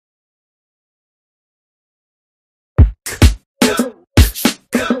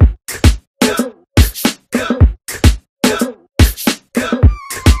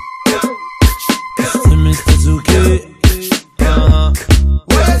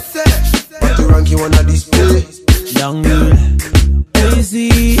wanna display. Young girl, easy.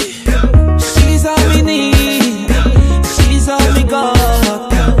 She's all me need. She's all me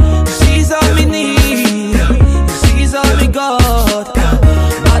got. She's all me need. She's all me got.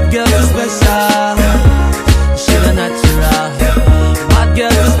 Bad girl is special. She's a natural. Bad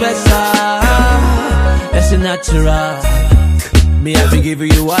girl is special. That's a natural. Me have to give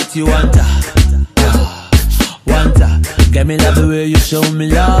you what you want. Get me love the way you show me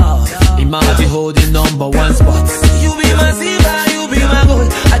love. Imagine holding #1 spot. You be my silver, you be my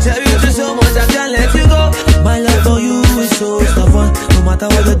gold. I cherish you so much I can't let you go. My love for you is so stubborn. No matter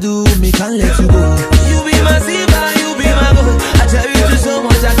what I do, me can't let you go. You be my silver, you be my gold. I cherish you so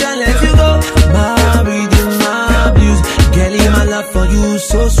much I can't let you go. My breathing, my blues. Girlie, my love for you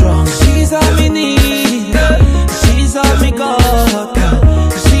so strong. She's all me need. She's all me got.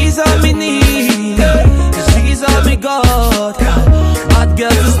 She's all me need. She's all me got. Bad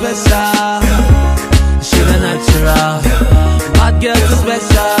girl too special. She's a natural. Bad girl too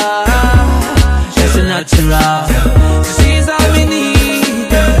special. She's a natural. She's all me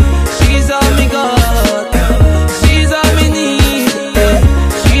need. She's all me got. She's all me need.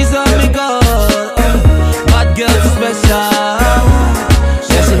 She's all me got. Bad girl too special.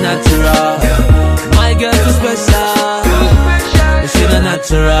 She's a natural. My girl too special. She's a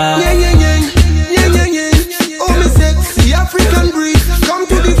natural. African breed, come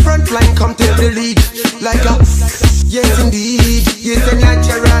to the front line, come take the lead. Like a, yes indeed, yes a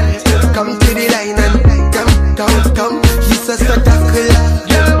natural. Come to the line and come, you're so spectacular.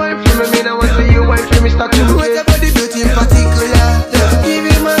 Girl, wine for me, now want to you wine for me, start to what about the beauty in particular? Give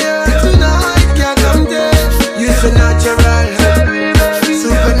me my heart tonight, can't come there. You're so natural,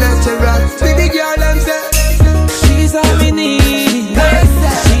 supernatural. Baby girl, I'm say she's all me need.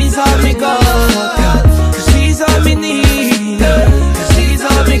 She's all me got. She's all me need.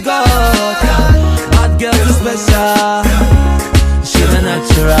 Bad girl too special. She's a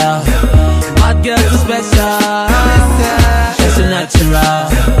natural. Bad girl too special. She's a natural.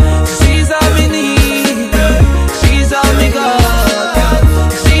 She's all me need. She's all me got.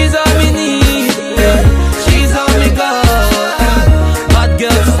 She's all me need. She's all me got. Bad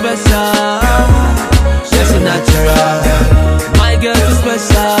girl too special. She's a natural. My girl too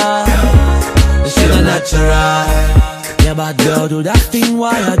special. She's a natural. Yeah, bad girl, do that thing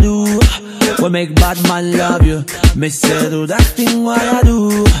why I do. We make bad man love you. Me say do that thing why I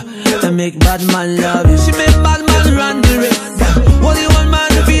do. To make bad man love you. She make bad man run the race. Only one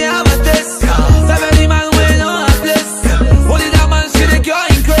man if you have a test.